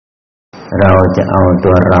เราจะเอา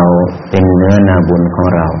ตัวเราเป็นเนื้อนาบุญของ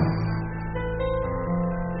เรา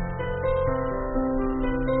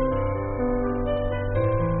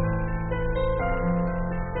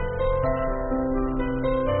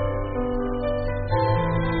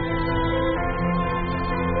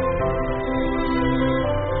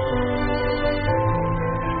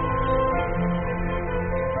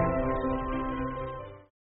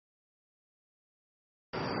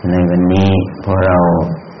ในวันนี้พวกเรา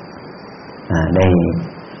ได้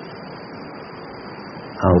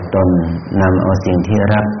เอาตนนำเอาสิ่งที่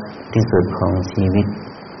รักที่สุดของชีวิต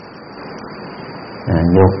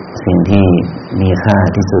ยกสิ่งที่มีค่า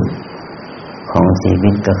ที่สุดของชีวิ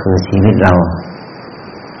ตก็คือชีวิตเรา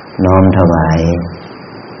น้อมถวาย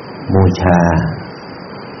บูชา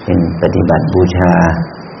เป็นปฏิบัติบูชา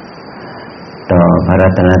ต่อพระรั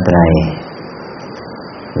ตนตรัย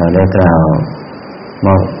เราได้กล่าวม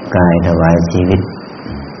อบกายถวายชีวิต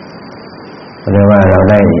เรียกว่าเรา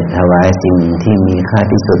ได้ถวายสิ่งที่มีค่า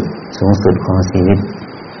ที่สุดสูงสุดของชีวิต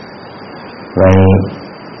ไว้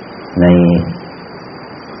ใน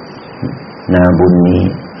นาบุญนี้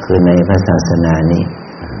คือในพระศาสนานี้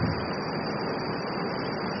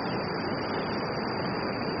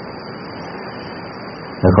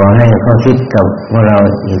แต่ขอให้ข้อคิดกับพวกเรา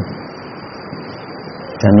อีก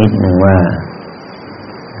สักนิดหนึ่งว่า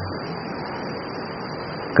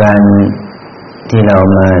การที่เรา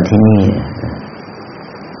มาที่นี่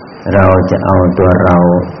เราจะเอาตัวเรา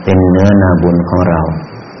เป็นเนื้อนาบุญของเรา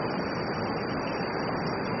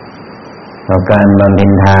ต่อการบำเพ็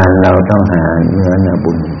ญทานเราต้องหาเนื้อนา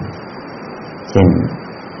บุญเช่น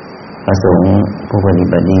ประสงค์ผู้ปฏิ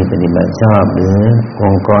บัติดีปฏิบัติชอบหรืออ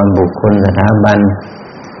งค์กรบุคคลสถาบัน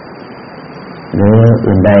หรือ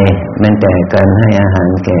อื่นใดแม้แต่การให้อาหาร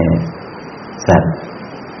แก่สัตว์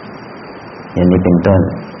อย่างนี้เป็นต้น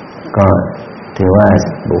ก็ถือว่า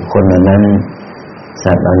บุคคลเหล่านั้น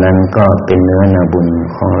สัตว์เหล่านั้นก็เป็นเนื้อนาบุญ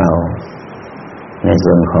ของเราใน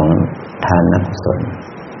ส่วนของทานกุศล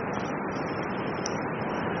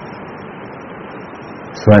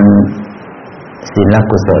ส่วนศีล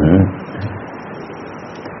กุศล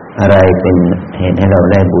อะไรเป็นเหตุให้เรา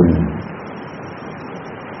ได้บุญ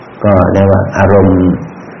ก็เรียกว่าอารม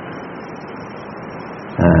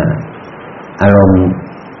ณ์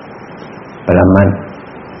ปรมัตถ์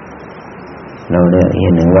เราเรียกอี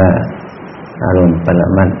กหนึ่งว่าอารมณ์ปร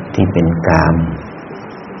มัตถ์ที่เป็นกาม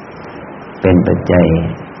เป็นปัจจัย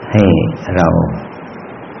ให้เรา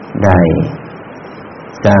ได้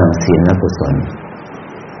สร้างศีลกุศล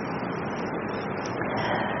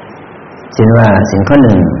เช่นว่าสิ่งข้อห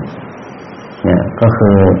นึ่งเนี่ยก็คื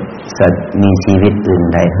อสัตว์มีชีวิตอื่น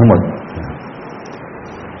ใดทั้งหมด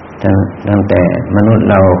ตั้งแต่มนุษย์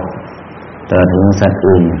เราต่อถึงสัตว์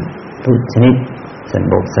อื่นทุกชนิดสัตว์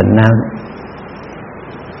บกสัตว์น้ำ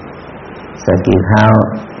สัตว์กี่เท้า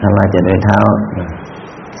ถ้าว่าจะด้วยเท้า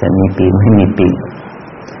สัตว์มีปีกไม่มีปีก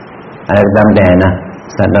อะไรตามแต่นะ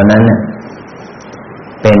สัตว์เหล่านั้นเนี่ย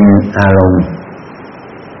เป็นอารมณ์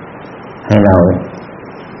ให้เรา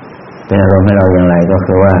เป็นอารมณ์ให้เราอย่างไรก็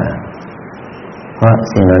คือว่าเพราะ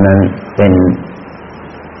สิ่งเหล่านั้นเป็น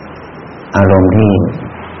อารมณ์ที่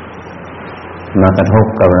มากระทบ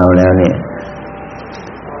กับเราแล้วเนี่ย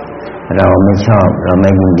เราไม่ชอบเราไม่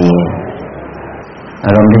ยินดีอ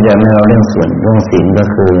ารมณ์ที่จะให้เราเรื่องส่วนเรื่องศีลก็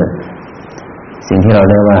คือสิ่งที่เรา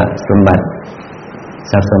เรียกว่าสมบัติ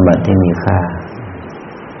ทรัพย์สมบัติที่มีค่า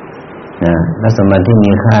และสมบัติที่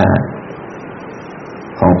มีค่า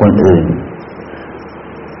ของคนอื่น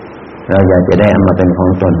เราอยากจะได้เอามาเป็นของ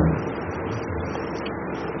ตน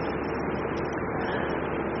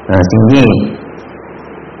สิ่งที่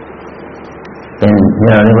เป็นที่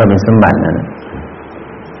เราเรียกว่าเป็นสมบัตินั้น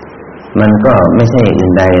มันก็ไม่ใช่อื่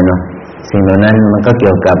นใดเนาะสิ่งเหล่านั้นมันก็เ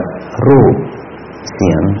กี่ยวกับรูปเสี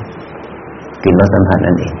ยงกลิ่นรสสัมผัส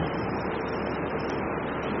นั่นเอง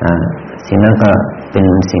สิ่งนั้นก็เป็น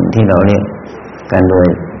สิ่งที่เราเรียกกันโดย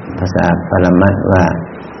ภาษาปรมัตถ์ว่า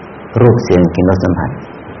รูปเสียงกลิ่นรสสัมผัส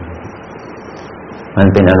มัน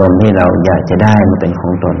เป็นอารมณ์ที่เราอยากจะได้มาเป็นขอ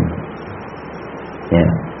งตนเนี่ย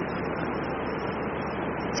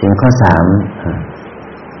สิ่งข้อ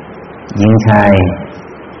3หญิงชาย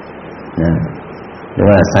นะหรือ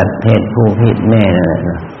ว่าสัตว์เพศผู้เพศแม่นั่นแหละ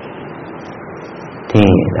นะที่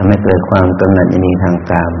ทำให้เกิดความกำหนัดยินดีทาง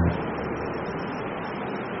กาม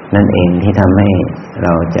นั่นเองที่ทำให้เร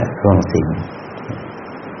าจะร่วงศีล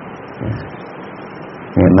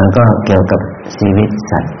เนี่ยมันก็เกี่ยวกับชีวิต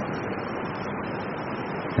สัตว์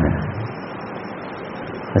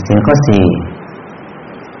สิ่งข้อ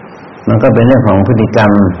4มันก็เป็นเรื่องของพฤติกรร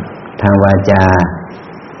มทางวาจา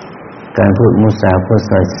การพูดมุสาพูด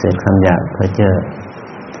ส่อเสียดคำหยาบเพ้อเจ้อ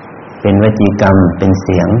เป็นวจีกรรมเป็นเ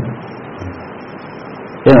สียง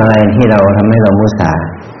เรื่องอะไรที่เราทำให้เรามุสา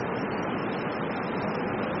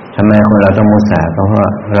ทำไมคนเราต้องมุสาเพราะ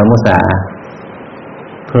เรามุสา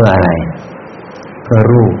เพื่ออะไรเพื่อ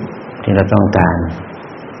รูปที่เราต้องการ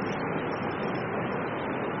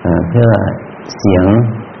เพื่อเสียง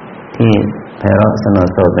ที่ไพเราะสนอ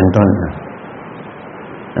โสดเป็นต้น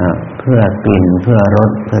เพื่อกลิ่นเพื่อรส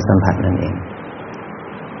เพื่อสัมผัสนั่นเอง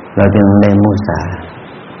เราจึงได้มุสา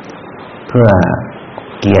เพื่อ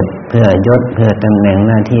เกียรติเพื่อยศเพื่อตำแหน่งห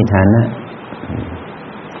น้าที่ฐานะ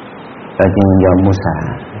เราจึงยอมมุสา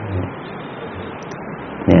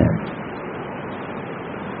เนี่ย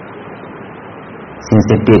สิ่งเส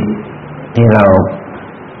พติดที่เรา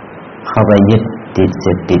เข้าไปยึดติดเส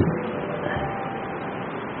พติด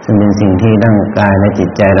ซึ่งเป็นสิ่งที่ร่างกายและจิต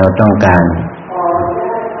ใจเราต้องการ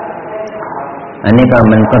อันนี้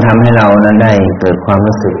มันก็ทำให้เรานั้นได้เกิดความ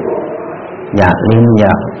รู้สึกอยากลิ้มอย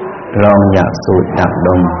ากลองอยากสูดอยากด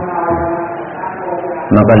ม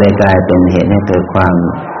มันก็เลยกลายเป็นเหตุให้เกิดความ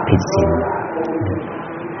ผิดศีล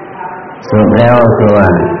สรุปแล้วคือว่า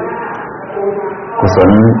กุศ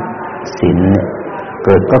ลศีลเ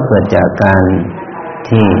กิดจากการ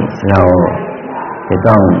ที่เราจะ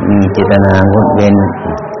ต้องมีเจตนางดเว้น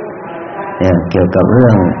เกี่ยวกับเรื่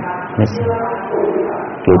องไม่ใช่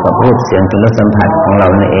เกี่ยวกับรูปเสียงกลิ่นรสสัมผัสของเรา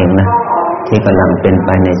นั่นเองนะที่กำลังเป็นไป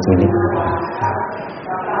ในชีวิต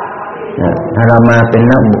ถ้าเรามาเป็น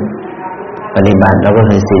นักปฏิบัติเราก็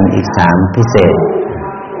คือศีลอีก3พิเศษ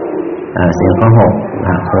ศีลข้อ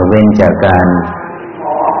6คือเว้นจากการ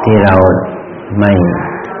ที่เราไม่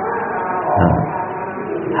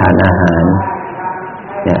ทานอาหาร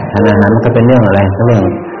ทานอาหารมันก็เป็นเรื่องอะไรก็เรื่อง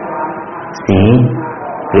สี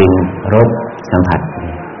กลิ่นรสสัมผัส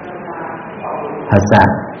ภาษา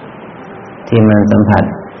ที่มันสัมผัส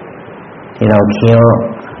ที่เราเคี้ยว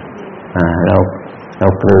เรา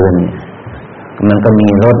กลืนมันก็มี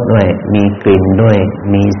รสด้วยมีกลิ่นด้วย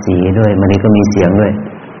มีสีด้วยมันก็มีเสียงด้วย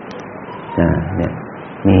เนี่ย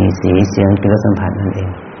มีสีเสียงกลิ่นรสสัมผัสนั่นเอง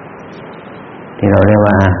ที่เราเรียก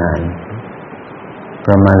ว่าอาหารเ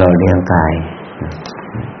พื่อมาหล่อเลี้ยงกาย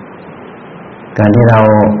การที่เรา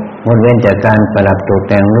งดเว้นจากการประดับตก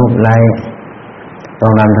แต่งรูปไล้ต้อ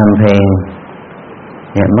งรำทำเพลง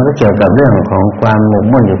เนี่ยมันก็เกี่ยวกับเรื่องของความหมก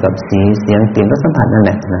มุ่นอยู่กับสีเสียงกลิ่นรสสัมผัสนั่นแห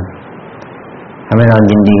ละนะทำให้เรา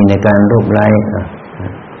ยินดีในการรูปไล้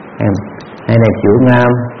ให้ได้ผิวงา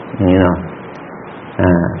มอย่างนี้เนาะ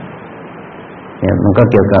เนี่ยมันก็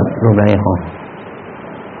เกี่ยวกับรูปไล้ของ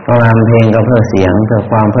ต้องรำเพลงก็เพื่อเสียงเพื่อ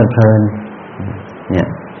ความเพลิดเพลินเนี่ย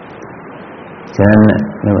ฉะนั้น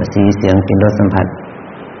ไม่ว่าสีเสียงกลิ่นรสสัมผัส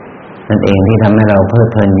นั่นเองที่ทำให้เราเพลิด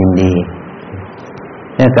เพลินยินดี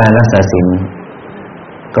ในการรักษาศีล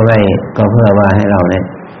ก็เพื่อว่าให้เราเนี่ย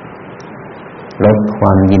ลดคว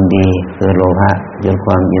ามยินดีคือโลภะลดค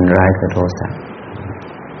วามยินร้ายคือโทสะ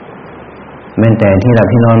แม้แต่ที่หลับ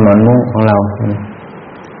ที่นอนหมอนมุ้งของเรา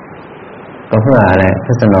ก็เพื่ออะไรเ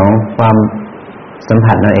พื่อสนองความสัม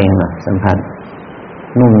ผัสนั่นเองเนาะสัมผัส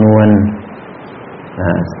นุ่มนวล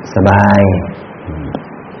สบาย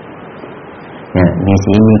เนี่ยมี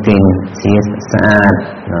สีมีกลิ่นสีสะอาด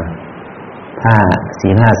ผ้าสี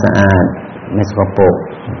ผ้าสะอาดไม่สกปรก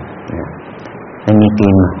ไม่มีก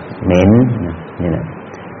ลิ่นเหม็นนี่แหละ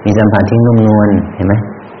มีสัมผัสที่นุ่มนวลเห็นไหม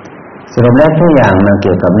สรุปแล้วทุกอย่างมันเ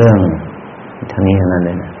กี่ยวกับเรื่องทั้งนี้ทั้งนั้นเล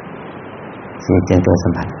ยนะสีเสียงตัวสั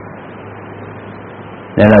มผัส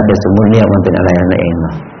แล้วเราจะสมมุติเรียกมันเป็นอะไรนั่นเองเน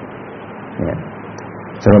าะเนี่ย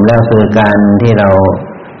สรุปแล้วคือการที่เรา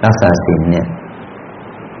รักษาศีลเนี่ย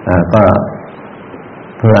ก็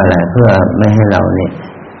เพื่ออะไรเพื่อไม่ให้เราเนี่ย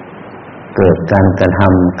เกิดการกระท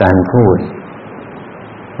ำการพูด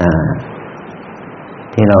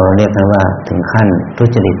ที่เราเรียกกันว่าถึงขั้นทุ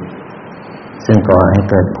จริตซึ่งก่อให้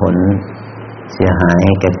เกิดผลเสียหาย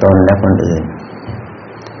แก่ตนและคนอื่น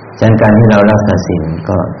ฉะนั้นการที่เรารักษาศีล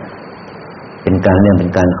ก็เป็นกา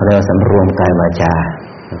รเขาเรียกว่าสำรวมกายวาจา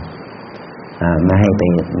ไม่ให้ไป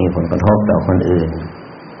มีผลกระทบต่อคนอื่น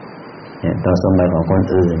เนี่ยต่อสมบัติของคน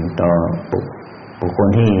อื่นต่อบุคคล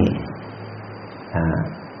ที่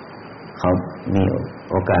เขามี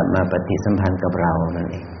โอกาสมาปฏิสัมพันธ์กับเรานั่น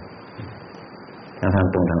เองทาง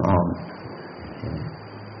ตรงทางอ้อม